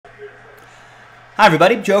Hi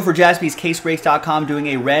everybody, Joe for JaspysCaseBreaks.com doing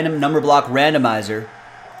a random number block randomizer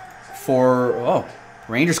for,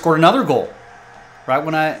 Rangers scored another goal. Right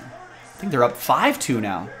when I think they're up 5-2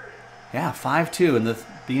 now. Yeah, 5-2 in the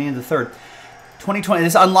beginning of the third. 2020,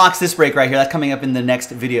 this unlocks this break right here. That's coming up in the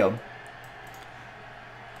next video.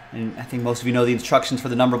 And I think most of you know the instructions for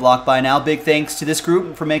the number block by now. Big thanks to this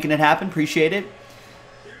group for making it happen. Appreciate it.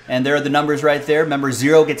 And there are the numbers right there. Remember,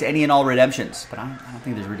 0 gets any and all redemptions. But I don't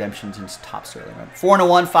think there's redemptions in top Sterling. Right? 4 and a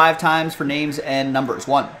 1, 5 times for names and numbers.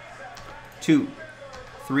 1, 2,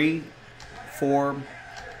 3, 4,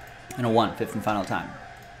 and a 1. Fifth and final time.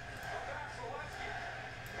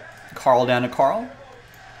 Carl down to Carl.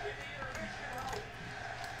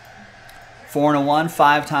 4 and a 1,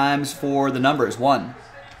 5 times for the numbers. 1,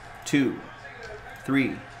 2,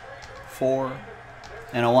 3, 4,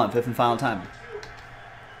 and a 1. Fifth and final time.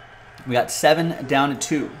 We got 7 down to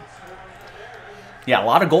 2. Yeah, a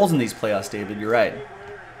lot of goals in these playoffs, David. You're right.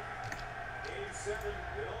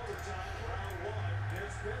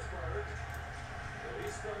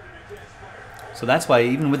 So that's why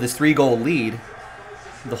even with this 3-goal lead,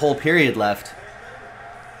 the whole period left,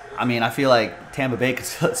 I mean, I feel like Tampa Bay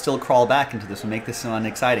could still crawl back into this and make this one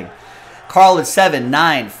exciting. Carl with 7,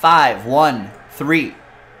 9, 5, 1, 3.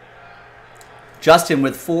 Justin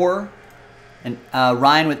with 4. And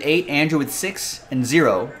Ryan with 8, Andrew with 6 and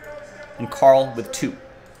 0, and Carl with 2.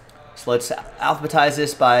 So let's alphabetize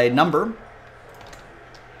this by number.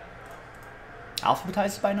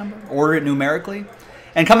 Alphabetize it by number? Order it numerically.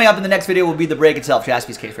 And coming up in the next video will be the break itself,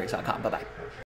 JaspysCaseBreaks.com. Bye-bye.